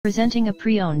Presenting a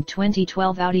pre-owned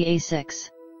 2012 Audi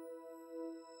A6.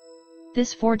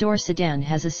 This four-door sedan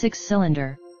has a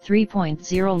 6-cylinder,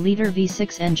 3.0-liter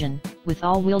V6 engine, with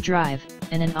all-wheel drive,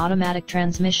 and an automatic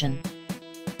transmission.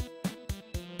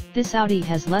 This Audi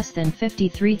has less than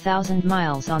 53,000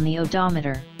 miles on the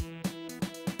odometer.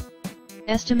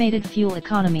 Estimated fuel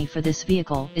economy for this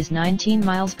vehicle is 19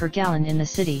 miles per gallon in the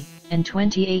city, and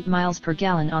 28 miles per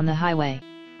gallon on the highway.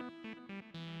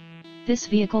 This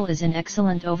vehicle is in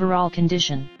excellent overall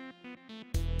condition.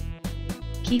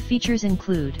 Key features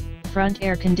include front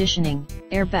air conditioning,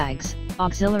 airbags,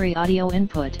 auxiliary audio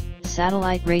input,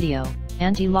 satellite radio,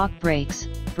 anti-lock brakes,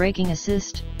 braking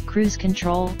assist, cruise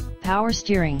control, power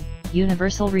steering,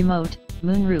 universal remote,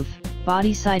 moonroof,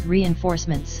 body side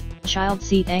reinforcements, child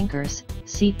seat anchors,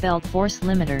 seat belt force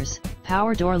limiters,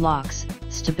 power door locks,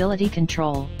 stability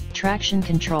control, traction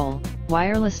control,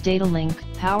 wireless data link,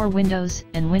 power windows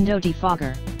and window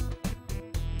defogger.